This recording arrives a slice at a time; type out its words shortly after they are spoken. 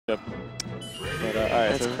But, all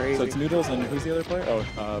right, so it's Noodles and who's the other player?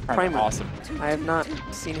 Oh, Primer. Awesome. I have not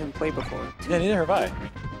seen him play before. Yeah, neither have I.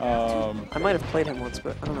 I might have played him once,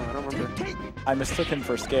 but I don't know. I don't remember. I mistook him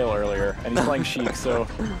for Scale earlier, and he's playing Sheik, so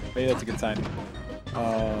maybe that's a good sign.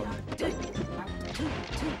 All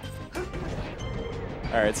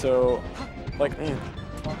right, so like,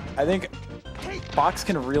 I think Fox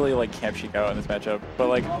can really like camp Sheik out in this matchup, but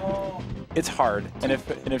like it's hard, and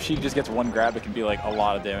if Sheik just gets one grab, it can be like a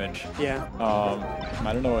lot of damage. Yeah.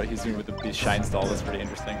 I don't know what he's doing with these shine stall. That's pretty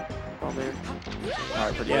interesting. Oh man. All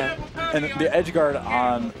right, pretty good. And the edge guard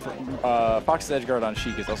on Fox's edge guard on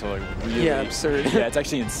Sheik is also like really absurd. Yeah, it's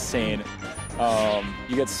actually insane.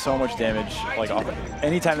 You get so much damage like off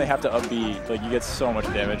anytime they have to up B, like you get so much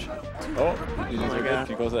damage. Oh my god.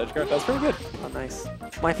 He goes to edge guard. That's pretty good. Oh, nice.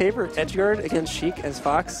 My favorite edge guard against Sheik as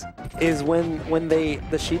Fox is when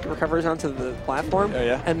the Sheik recovers onto the platform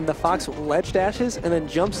and the Fox ledge dashes and then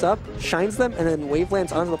jumps up, shines them, and then wave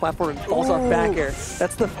lands onto the platform and falls off back air.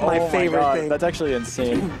 That's my favorite thing. That's actually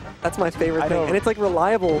insane. That's my favorite thing. And it's like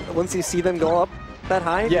reliable once you see them go up that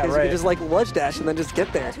high because you can just like ledge dash and then just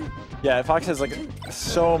get there. Yeah, Fox has like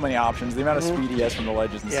so many options. The amount of speed he has from the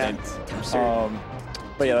ledge is insane.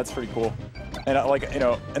 But yeah, that's pretty cool. And like, you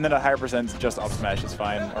know, and then a higher percent just up smash is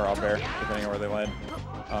fine, or up air, depending on where they land.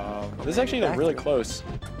 This is actually like really close.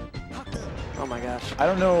 Oh my gosh. I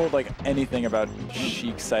don't know like anything about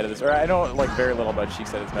Sheik's side of this, or I know like very little about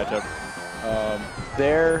Sheik's side of this matchup.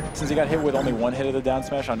 Since he got hit with only one hit of the down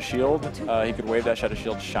smash on shield, he could wave dash out of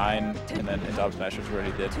shield, shine, and then into up smash, which is what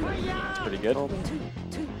he did. It's pretty good.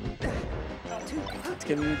 Let's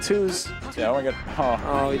give him twos. Yeah, oh my god.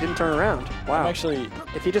 Oh, he didn't turn around. Wow. Actually,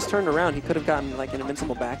 if he just turned around, he could have gotten like an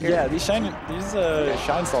invincible back air. Yeah, these shine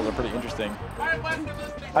stalls are pretty interesting.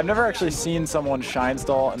 I've never actually seen someone shine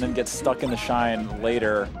stall and then get stuck in the shine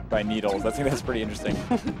later by Needles. I think that's pretty interesting.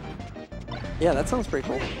 Yeah, that sounds pretty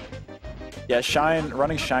cool. Yeah,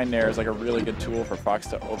 running shine nair is like a really good tool for Fox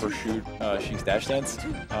to overshoot Sheik's dash dance.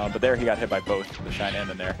 But there he got hit by both the shine and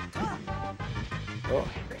the nair.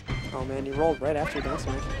 Oh man, you rolled right after down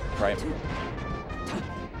smash. Right.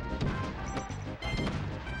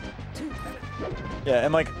 Yeah,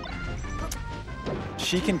 and like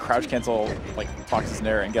she can crouch cancel like Fox's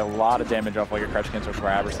nair and get a lot of damage off like a crouch cancel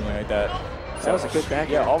grab or something like that. So that was a good back.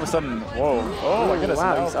 Yeah, all of a sudden, whoa! Oh my goodness!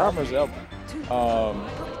 Wow, he's up.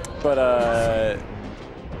 But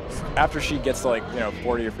after she gets to like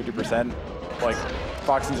 40 or 50%, like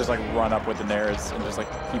Fox can just like run up with the nairs and just like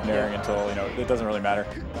keep nairing until it doesn't really matter.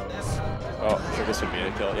 Oh, so this would be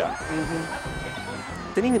a kill, yeah.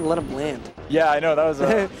 Didn't even let him land. Yeah, I know that was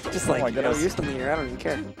just like you're still in the air. I don't even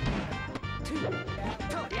care.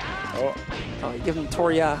 Oh, you give him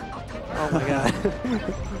Toria. Oh my god.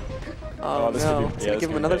 Oh no! Did give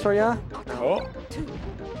him another Toria? Oh.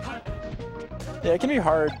 Yeah, it can be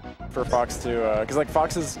hard for Fox to, because like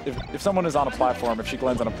Fox is, if someone is on a platform, if she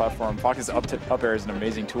lands on a platform, Fox's up air is an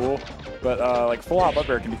amazing tool, but like full hop up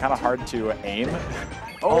air can be kind of hard to aim.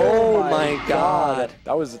 Oh my god.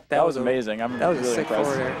 That was amazing. I'm really sick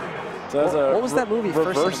impressed. Forward air. So that's what was that movie?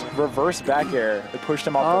 Reverse back air. It pushed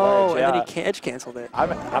him off the ledge. And then he edge canceled it.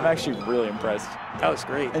 I'm actually really impressed. That was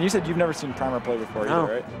great. And you said you've never seen Primer play before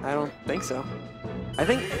either, right? I don't think so. I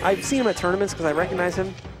think I've seen him at tournaments because I recognize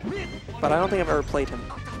him, but I don't think I've ever played him.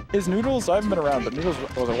 Is Noodles? I haven't been around, but Noodles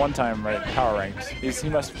was at one time power ranked.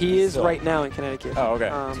 He is right now in Connecticut. Oh, okay.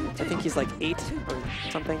 I think he's like 8 or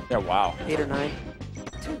something. Yeah, wow. 8 or 9.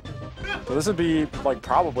 So this would be like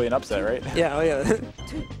probably an upset, right? Yeah, oh yeah.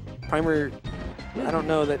 Primer, I don't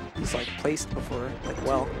know that he's like placed before, like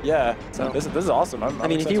well. Yeah. So this is awesome. I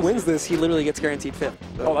mean, if he wins this, he literally gets guaranteed 5th.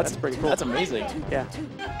 So that's pretty cool. That's amazing. Yeah.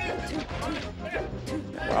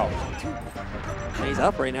 Wow. And he's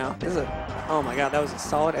up right now. This is oh my god, that was a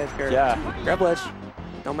solid edge guard. Yeah. Grab ledge.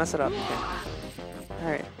 Don't mess it up. Okay.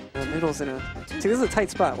 All right. Noodles in a. See, this is a tight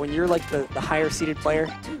spot when you're like the higher seeded player,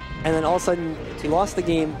 and then all of a sudden you lost the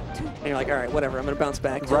game, and you're like, all right, whatever, I'm gonna bounce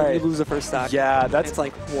back. Right. You lose the first stock. Yeah, it's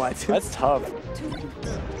like what? That's tough.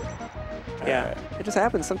 Yeah, it just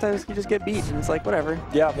happens. Sometimes you just get beat, and it's like whatever.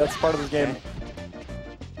 Yeah, that's part of the game.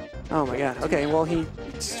 Oh my god. Okay, well he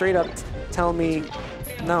straight up telling me,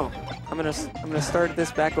 no, I'm gonna start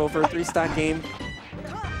this back over 3-stock game.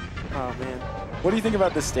 Oh man. What do you think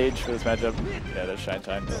about this stage for this matchup? Yeah, that's shine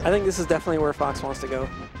time. I think this is definitely where Fox wants to go.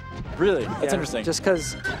 Really? That's interesting. Just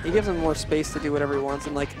because it gives him more space to do whatever he wants,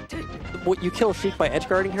 and like, what you kill Sheik by edge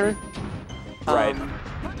guarding her. Right.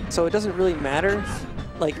 So it doesn't really matter.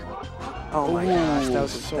 Like, oh my gosh,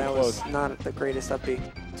 that was not the greatest up B.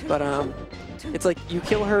 But it's like you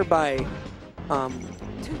kill her by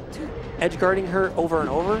edge guarding her over and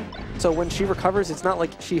over. So when she recovers, it's not like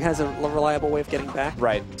she has a reliable way of getting back.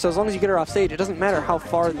 Right. So as long as you get her off stage, it doesn't matter how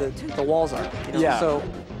far the walls are. You know? Yeah. So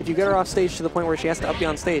if you get her off stage to the point where she has to up you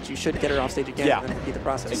on stage, you should get her off stage again and then repeat the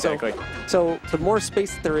process. Exactly. So the more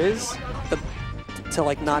space there is, to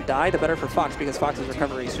like not die, the better for Fox, because Fox's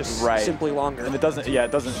recovery is just simply longer. And it doesn't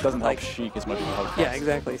help Sheik as much as it helps Fox. Yeah,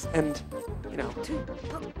 exactly. And you know.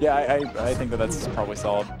 Yeah, I think that's probably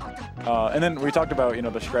solid. And then we talked about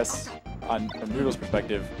the stress from Noodles'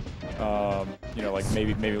 perspective. Like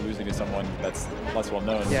maybe losing to someone that's less well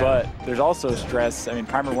known. Yeah. But there's also stress. I mean,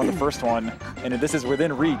 Primer won the first one, and this is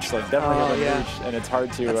within reach, like definitely within reach, and it's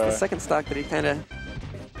hard to. That's the second stock that he kind of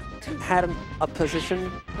had a position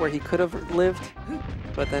where he could have lived,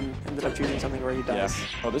 but then ended up choosing something where he dies. Yeah.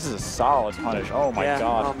 Oh, this is a solid punish. Oh my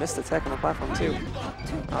god. Oh, missed attack on the platform too.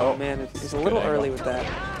 Oh man, it's a little early with that.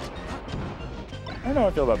 I don't know how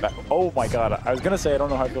I feel about back. Oh my god. I was gonna say I don't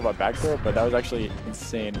know how I feel about back throw, but that was actually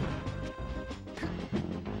insane.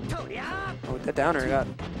 Oh, that downer got.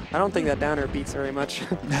 I don't think that downer beats very much.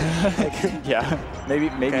 Yeah, maybe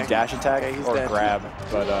dash attack or dead. grab,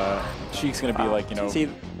 but Sheik's gonna be like See,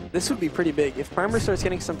 this would be pretty big if Primer starts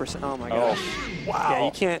getting some percent. Oh my gosh. Oh, wow.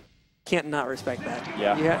 Yeah, you can't not respect that.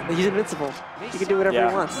 Yeah. He's invincible. He can do whatever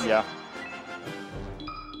he wants. Yeah.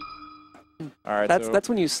 All right. That's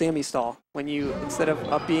when you Sammy stall. When you instead of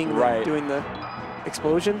up being doing the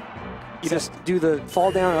explosion, you just do the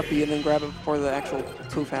fall down up B and then grab it before the actual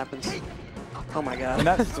poof happens. Oh my god. And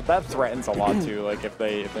that threatens a lot too. Like if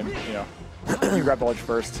they you grab the ledge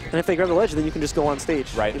first. And if they grab the ledge, then you can just go on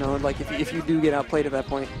stage. Right. Like if you do get outplayed at that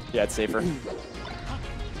point. Yeah, it's safer.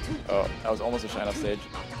 Oh, that was almost a shine off stage.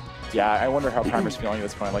 Yeah, I wonder how Primer's feeling at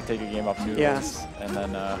this point. Like take a game off Noodles and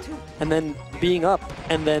then. And then being up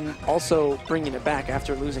and then also bringing it back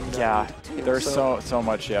after losing. There's so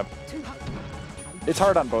much. Yeah. It's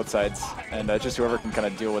hard on both sides, and just whoever can kind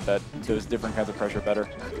of deal with those different kinds of pressure better.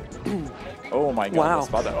 Oh my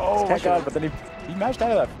god! Wow. Oh my god! But then he mashed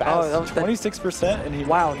out of that fast. 26%, and he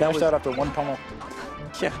mashed out after one pummel.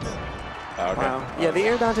 Yeah. Oh, okay. Wow. Yeah, the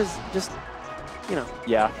air dodge is just,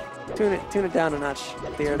 Yeah. Tune it down a notch.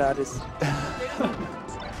 The air dodge is.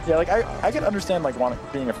 Yeah, like I can understand like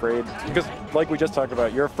being afraid, because like we just talked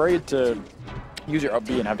about, you're afraid to use your up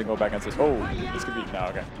B and have to go back and say, oh, this could be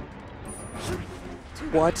okay.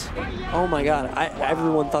 What? Oh my god.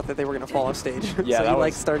 Everyone thought that they were going to fall off stage. Yeah, so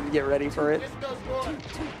he started to get ready for it.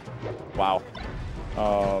 Wow.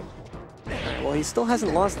 Well, he still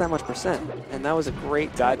hasn't lost that much percent, and that was a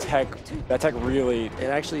great. That tech really. It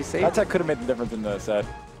actually saved. That tech could have made the difference in the set.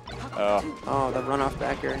 Oh, the runoff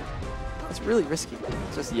back air. It's really risky.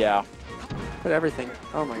 Just put everything.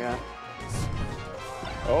 Oh my god.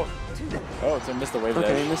 Oh, so missed the wave dash.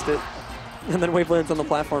 Okay, he missed it. And then wave lands on the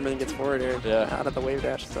platform and gets forward air out of the wave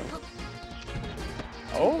dash. So.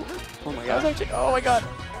 Oh my god. Oh my god.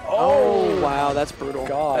 Oh wow, that's brutal.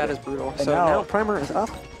 God. That is brutal. So now Primer is up.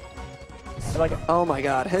 Oh my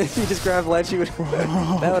god. He just grabbed ledge.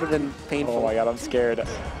 That would have been painful. Oh my god, I'm scared.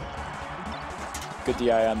 Good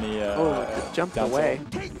DI on the jumped away.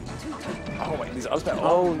 Oh my, these up smash.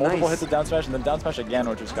 Nice. Multiple hits of down smash and then down smash again,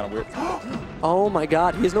 which was kind of weird. Oh my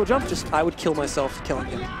god, he has no jump. I would kill myself killing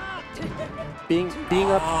him. Being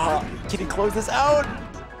up. Can he close this out?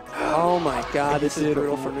 Oh my god, this is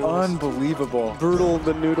brutal for Noodles. Unbelievable. Brutal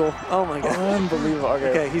the Noodle. Oh my god. Unbelievable.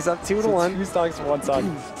 Okay, he's up 2-1. 2 stocks, 1 stock.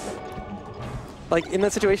 Like in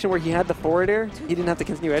that situation where he had the forward air, he didn't have to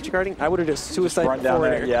continue edge guarding. I would have just suicide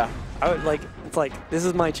forward air. Yeah. I would it's like this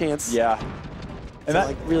is my chance. Yeah. And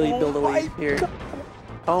that really build a lead here. God.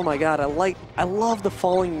 Oh my god, I love the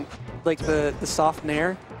falling, like the soft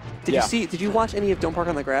nair. Did you watch any of Don't Park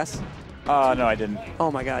on the Grass? No, I didn't.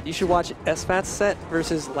 Oh my god, you should watch SFAT's set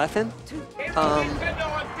versus Leffen. Oh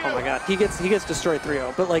my god, he gets destroyed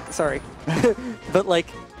 3-0. But sorry,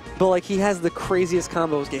 but he has the craziest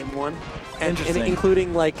combos game 1, and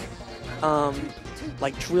including like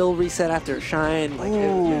drill reset after shine, all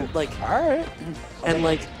right, and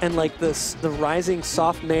the rising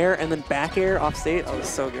soft nair and then back air off stage. Oh, it's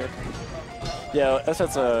so good. Yeah, that's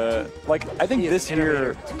I think this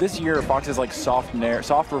year Fox is like soft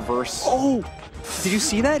reverse. Oh, did you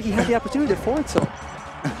see that? He had the opportunity to forward tilt.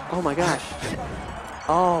 Oh my gosh.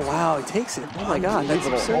 Oh wow, he takes it. Oh my god, that's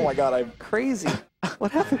absurd. Oh my god, I'm crazy.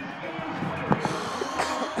 What happened?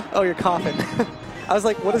 Oh, you're coughing. I was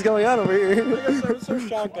like, what is going on over here? I was so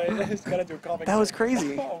shocked. I just got into a comic. That was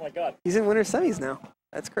crazy. Oh my god. He's in winter semis now.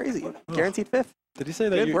 That's crazy. Guaranteed 5th. Did he say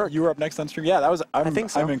that you were up next on stream? Yeah, that was. I think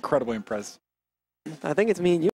so. I'm incredibly impressed. I think it's me and you.